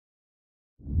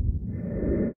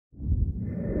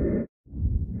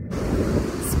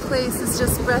place is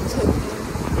just breathtaking.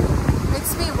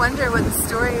 Makes me wonder what the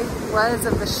story was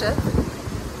of the ship,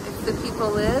 if the people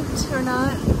lived or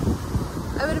not.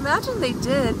 I would imagine they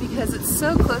did because it's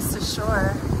so close to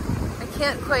shore. I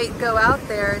can't quite go out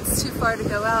there, it's too far to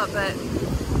go out, but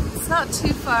it's not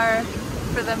too far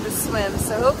for them to swim,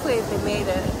 so hopefully they made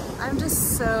it. I'm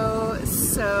just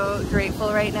so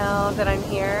grateful right now that I'm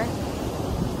here.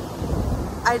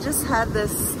 I just had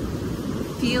this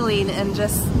feeling and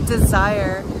just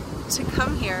desire to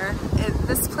come here, at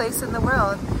this place in the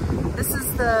world.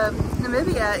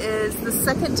 Namibia is the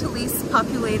second to least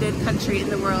populated country in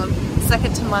the world,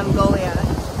 second to Mongolia.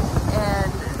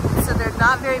 And so there are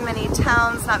not very many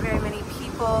towns, not very many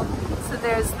people, so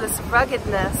there's this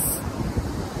ruggedness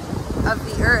of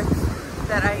the earth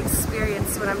that I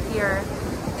experience when I'm here.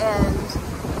 And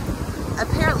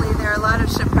apparently there are a lot of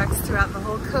shipwrecks throughout the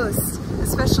whole coast,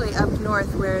 especially up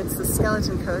north where it's the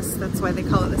skeleton coast. That's why they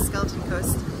call it the skeleton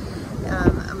coast.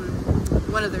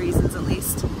 One of the reasons at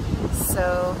least.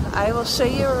 So I will show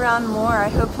you around more. I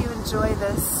hope you enjoy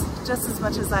this just as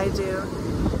much as I do.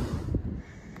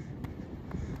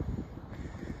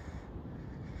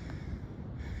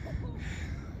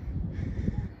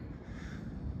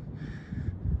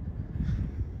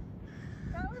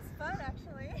 That was fun,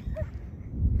 actually.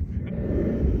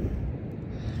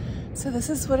 So this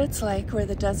is what it's like where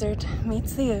the desert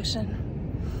meets the ocean.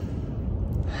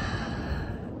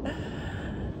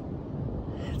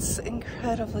 It's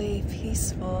incredibly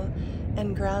peaceful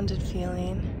and grounded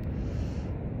feeling.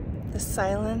 The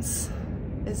silence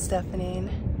is deafening.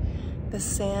 The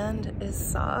sand is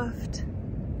soft.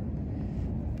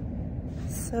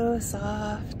 So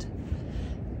soft.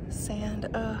 The sand,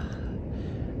 oh,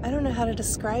 I don't know how to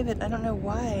describe it. I don't know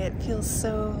why. It feels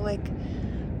so like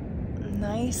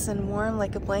nice and warm,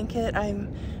 like a blanket.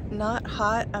 I'm not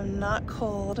hot, I'm not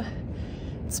cold.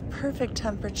 It's perfect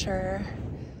temperature.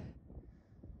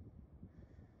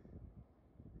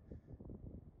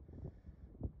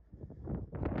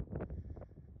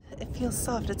 It feels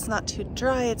soft. It's not too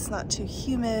dry, it's not too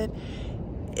humid.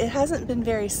 It hasn't been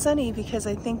very sunny because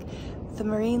I think the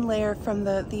marine layer from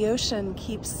the ocean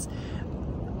keeps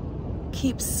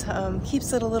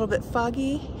it a little bit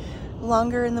foggy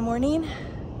longer in the morning.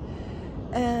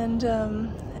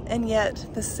 And yet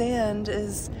the sand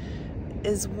is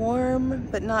warm,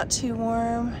 but not too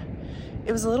warm.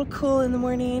 It was a little cool in the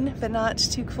morning, but not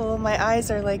too cool. My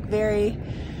eyes are like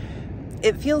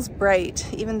it feels bright,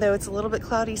 even though it's a little bit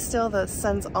cloudy still. The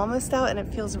sun's almost out and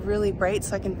it feels really bright,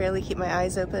 so I can barely keep my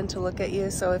eyes open to look at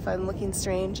you. So if I'm looking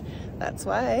strange, that's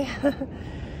why.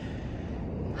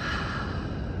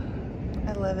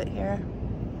 I love it here.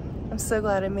 I'm so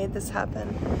glad I made this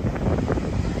happen.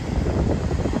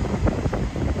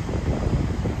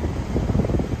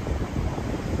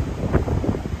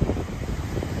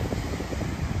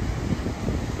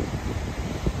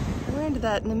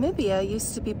 That Namibia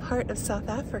used to be part of South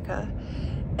Africa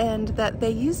and that they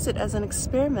used it as an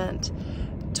experiment.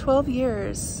 12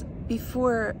 years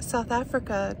before South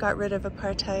Africa got rid of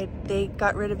apartheid, they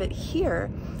got rid of it here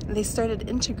and they started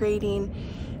integrating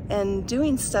and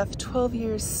doing stuff 12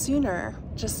 years sooner.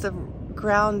 Just a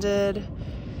grounded,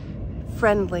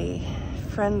 friendly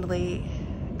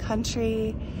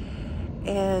country.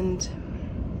 And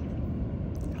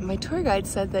my tour guide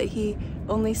said that he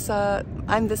only saw,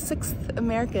 I'm the 6th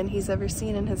American he's ever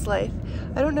seen in his life.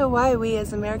 I don't know why we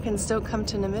as Americans don't come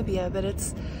to Namibia, but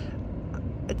it's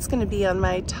going to be on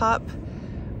my top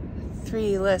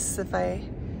 3 lists if I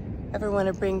ever want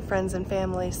to bring friends and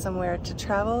family somewhere to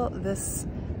travel. This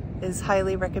is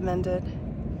highly recommended.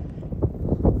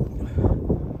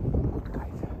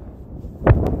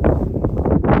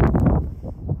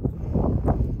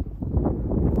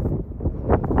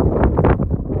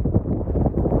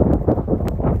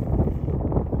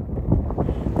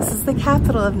 The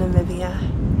capital of Namibia,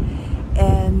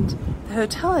 and the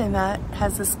hotel I'm at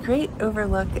has this great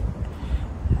overlook. It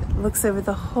looks over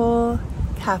the whole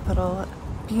capital.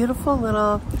 Beautiful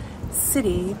little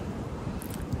city,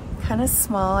 kind of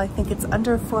small. I think it's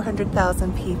under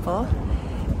 400,000 people,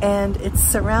 and it's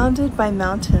surrounded by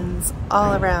mountains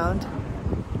all around.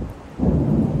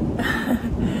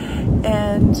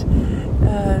 And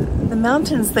the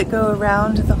mountains that go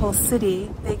around the whole city,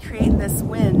 they create this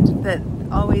wind that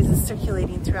always is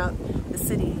circulating throughout the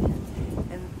city,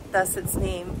 and thus its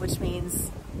name, which means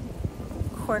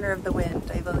corner of the wind,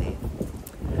 I believe.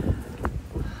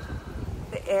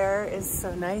 The air is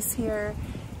so nice here.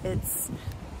 It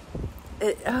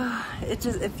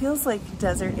feels like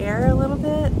desert air a little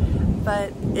bit,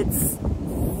 but it's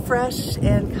fresh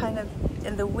and kind of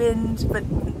in the wind, but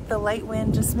the light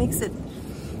wind just makes it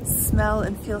smell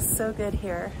and feel so good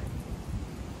here.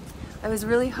 I was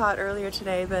really hot earlier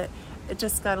today, but it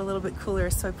just got a little bit cooler,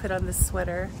 so I put on this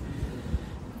sweater.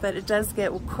 But it does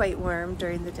get quite warm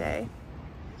during the day.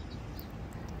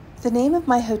 The name of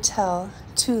my hotel,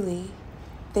 Tuli,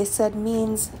 they said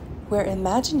means where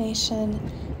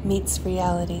imagination meets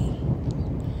reality.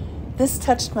 This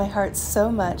touched my heart so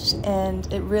much,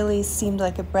 and it really seemed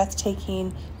like a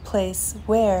breathtaking place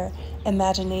where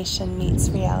imagination meets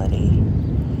reality.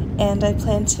 And I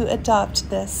plan to adopt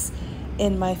this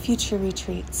in my future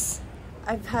retreats.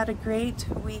 I've had a great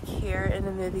week here in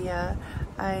Namibia.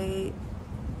 I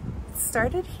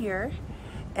started here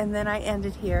and then I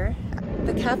ended here.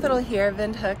 The capital here,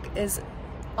 Windhoek, is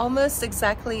almost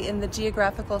exactly in the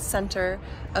geographical center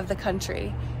of the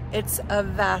country. It's a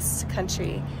vast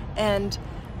country, and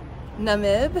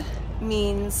Namib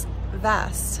means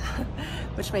vast,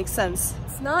 which makes sense.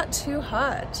 It's not too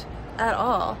hot at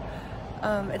all.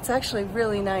 It's actually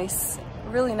really nice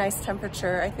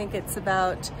temperature. I think it's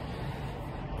about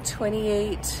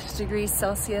 28 degrees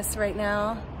Celsius right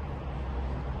now.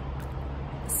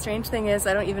 The strange thing is,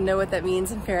 I don't even know what that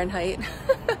means in Fahrenheit.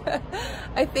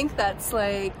 I think that's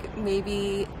like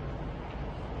maybe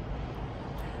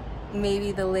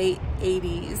the late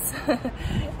 80s.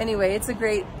 Anyway, it's a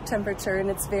great temperature, and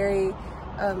it's very,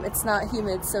 it's not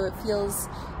humid, so it feels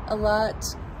a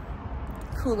lot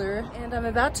cooler. And I'm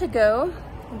about to go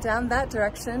down that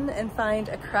direction and find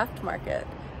a craft market,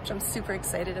 which I'm super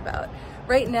excited about.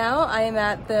 Right now, I am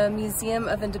at the Museum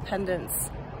of Independence.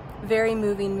 Very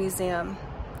moving museum.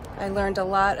 I learned a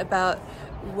lot about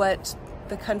what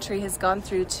the country has gone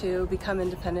through to become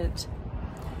independent.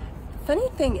 Funny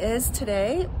thing is,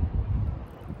 today,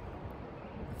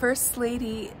 First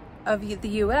Lady of the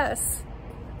US,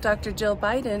 Dr. Jill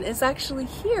Biden, is actually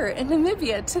here in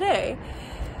Namibia today.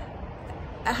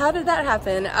 How did that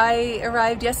happen? I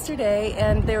arrived yesterday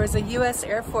and there was a US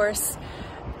Air Force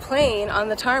plane on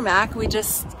the tarmac. We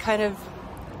just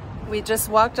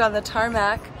walked on the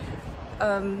tarmac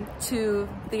to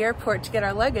the airport to get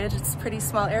our luggage. It's a pretty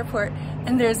small airport,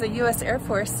 and there's a US Air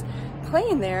Force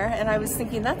plane there, and I was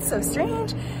thinking, that's so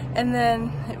strange. And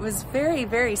then it was very,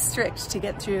 very strict to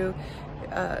get through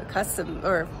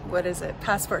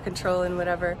passport control and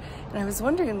whatever. And I was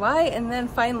wondering why, and then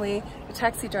finally the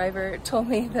taxi driver told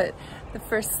me that the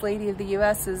First Lady of the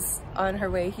US is on her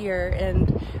way here,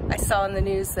 and I saw in the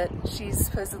news that she's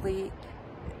supposedly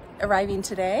arriving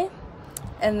today.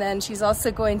 And then she's also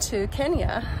going to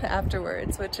Kenya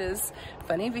afterwards, which is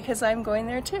funny because I'm going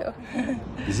there too.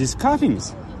 This is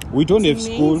carvings. We don't have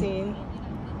school.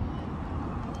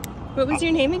 What was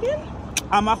your name again?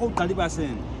 Amaho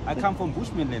Talibasen. I come from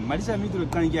Bushmanland. Marisa Midro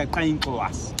Kanya Kain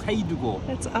class. Kaidugo.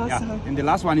 That's awesome. Yeah. And the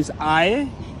last one is I-D-A-P-H.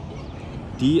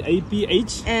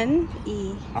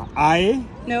 N-E. I.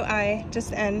 No I,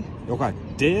 just N. Okay.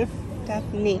 Dave.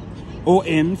 Daphne.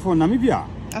 O-N for Namibia.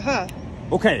 Uh-huh.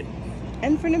 Okay.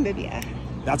 N for Namibia.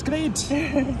 That's great.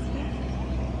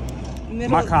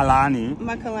 Makalani.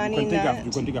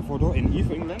 You can take a photo in E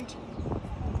for England.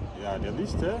 Yeah, the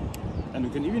list. And you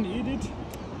can even eat it.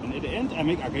 And at the end, I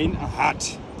make again a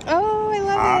heart. Oh, I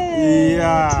love it.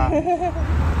 Yeah.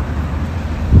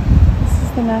 This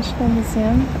is the National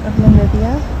Museum of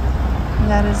Namibia. And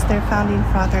that is their founding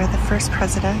father, the first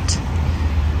president.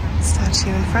 Statue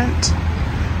in front.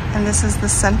 And this is the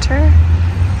center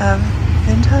of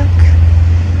Windhoek,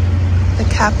 the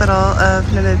capital of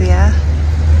Namibia.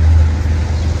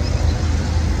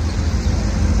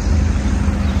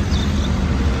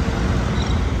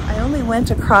 I only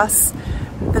went across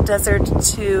the desert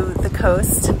to the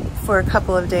coast for a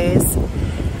couple of days.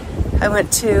 I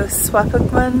went to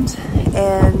Swakopmund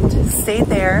and stayed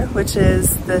there, which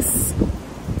is this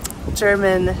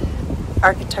German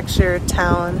architecture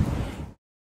town.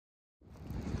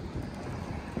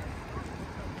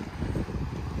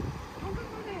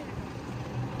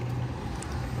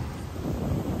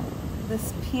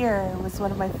 This pier was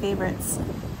one of my favorites.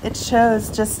 It shows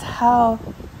just how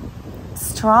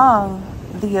strong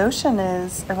the ocean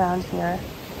is around here.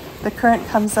 The current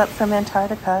comes up from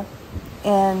Antarctica,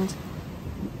 and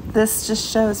this just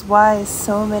shows why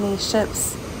so many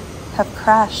ships have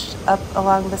crashed up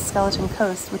along the Skeleton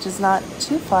Coast, which is not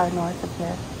too far north of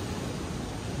here.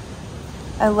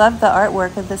 I love the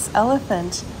artwork of this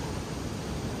elephant.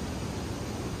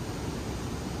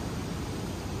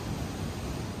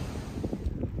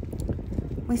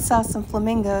 We saw some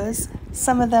flamingos.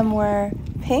 Some of them were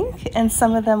pink and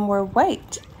some of them were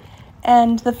white.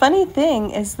 And the funny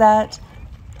thing is that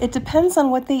it depends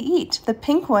on what they eat. The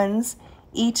pink ones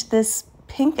eat this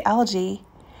pink algae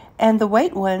and the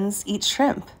white ones eat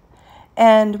shrimp.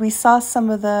 And we saw some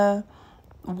of the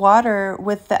water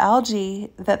with the algae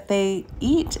that they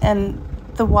eat, and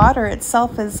the water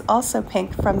itself is also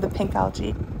pink from the pink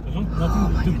algae.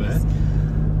 Nothing too bad.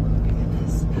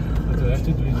 But we have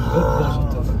to do it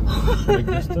positive. Like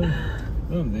this time.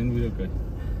 Oh, then we're okay.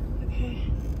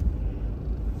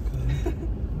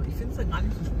 Ich finde es ja gar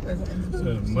nicht so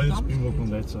The male springbok on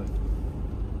that side.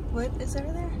 What is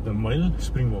over there? The male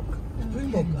springbok.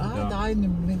 Springbok, Ja. da in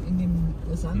dem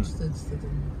Sand sitzt er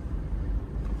dann.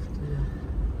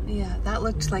 Yeah, that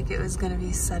looked like it was going to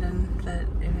be sudden, but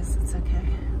it's okay.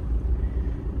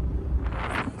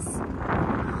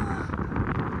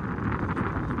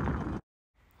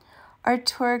 Our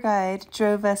tour guide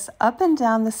drove us up and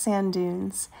down the sand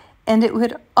dunes, and it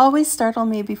would always startle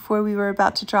me before we were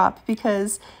about to drop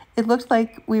because it looked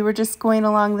like we were just going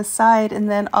along the side, and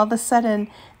then all of a sudden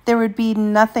there would be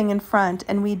nothing in front,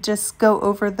 and we'd just go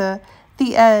over the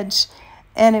edge,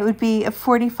 and it would be a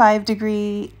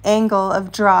 45-degree angle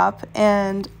of drop,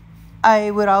 and I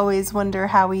would always wonder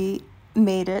how we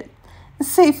made it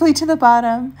safely to the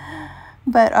bottom.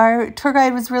 But our tour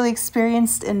guide was really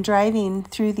experienced in driving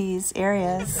through these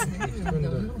areas. It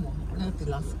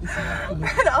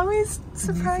always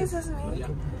surprises me.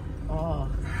 Oh.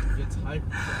 Jetzt halt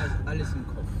alles im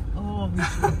Kopf. Oh, wie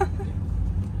schön.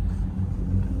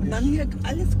 Und dann hier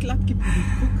alles glatt gebügelt.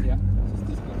 Guck. Ja.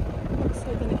 Looks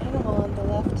like an animal on the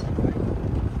left.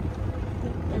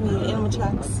 I mean, animal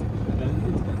tracks.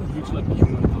 It looks like a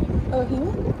human. Oh,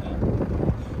 human?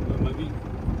 Maybe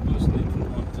close to the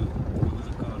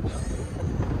car.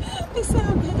 I said,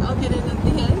 okay, I'll get in at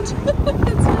the end.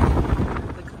 That's right.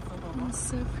 It's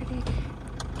so pretty.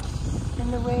 And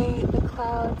the way the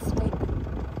clouds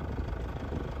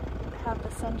have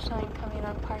the sunshine coming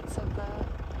on parts of the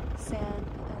sand.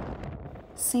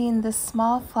 Seeing this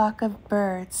small flock of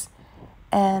birds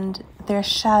and their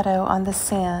shadow on the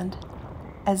sand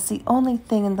as the only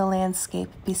thing in the landscape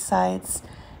besides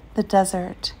the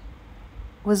desert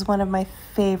was one of my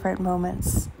favorite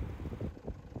moments.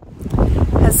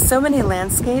 It has so many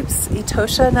landscapes.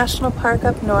 Etosha National Park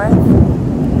up north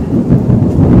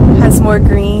has more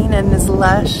green and is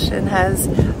lush and has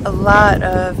a lot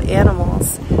of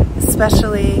animals,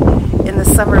 especially in the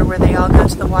summer where they all go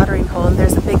to the watering hole, and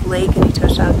there's a big lake in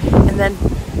Etosha. And then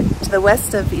to the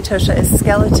west of Etosha is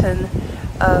Skeleton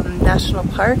National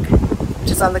Park,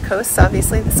 which is on the coast,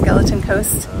 obviously, the Skeleton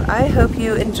Coast. I hope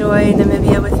you enjoy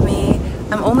Namibia with me.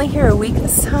 I'm only here a week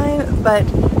this time, but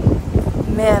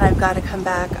man, I've got to come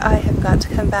back. I have got to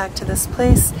come back to this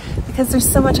place because there's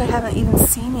so much I haven't even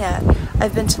seen yet.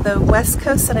 I've been to the west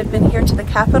coast and I've been here to the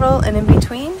capital and in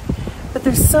between, but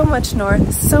there's so much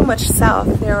north, so much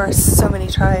south. There are so many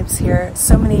tribes here,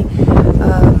 so many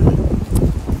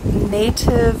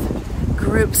native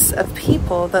groups of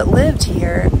people that lived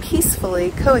here,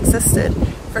 peacefully coexisted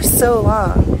for so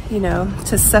long. You know,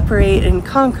 to separate and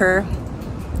conquer,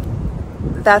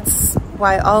 that's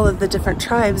why all of the different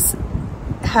tribes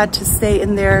had to stay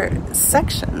in their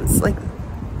sections, like,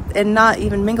 and not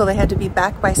even mingle. They had to be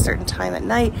back by a certain time at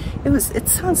night. It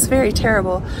sounds very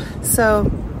terrible.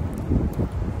 So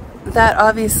that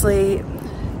obviously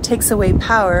takes away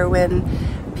power when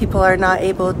people are not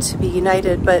able to be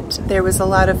united, but there was a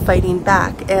lot of fighting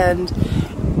back and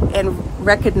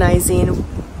recognizing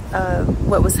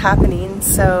what was happening.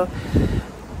 So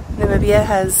Namibia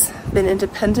has been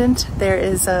independent. There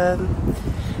is a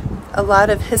lot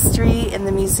of history in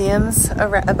the museums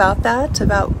about that,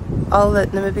 about all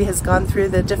that Namibia has gone through,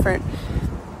 the different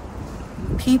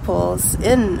peoples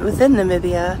within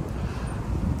Namibia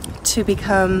to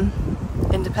become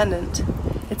independent.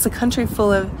 It's a country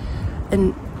full of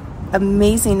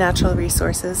amazing natural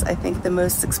resources. I think the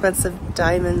most expensive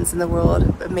diamonds in the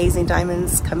world, amazing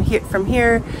diamonds, come from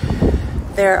here.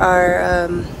 There are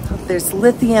there's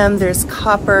lithium, there's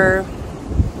copper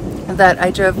that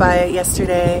I drove by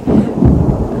yesterday.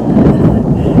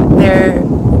 Their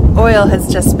oil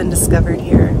has just been discovered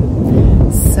here.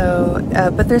 So,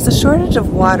 but there's a shortage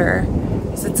of water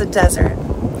because it's a desert.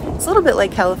 It's a little bit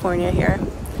like California here,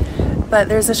 but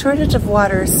there's a shortage of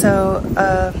water. So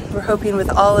we're hoping with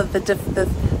all of it's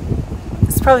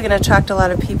probably going to attract a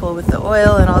lot of people with the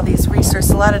oil and all these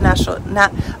resources, a lot of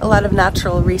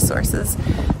natural resources.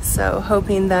 So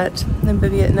hoping that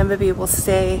Namibia will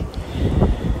stay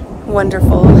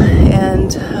wonderful,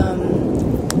 and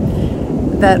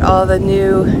that all the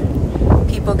new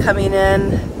people coming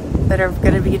in that are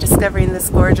going to be discovering this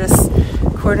gorgeous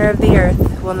corner of the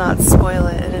earth will not spoil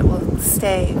it, and it will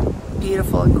stay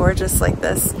beautiful and gorgeous like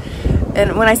this.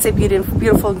 And when I say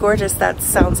beautiful and gorgeous, that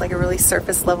sounds like a really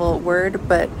surface level word,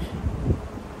 but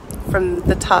from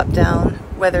the top down,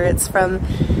 whether it's from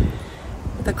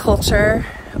the culture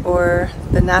or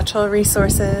the natural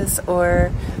resources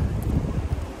or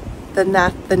the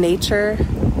nature,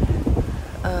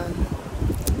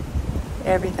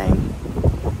 everything.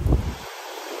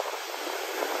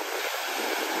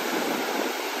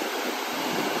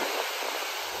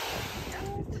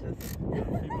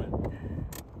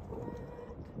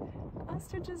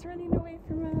 Ostrich is running away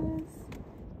from us.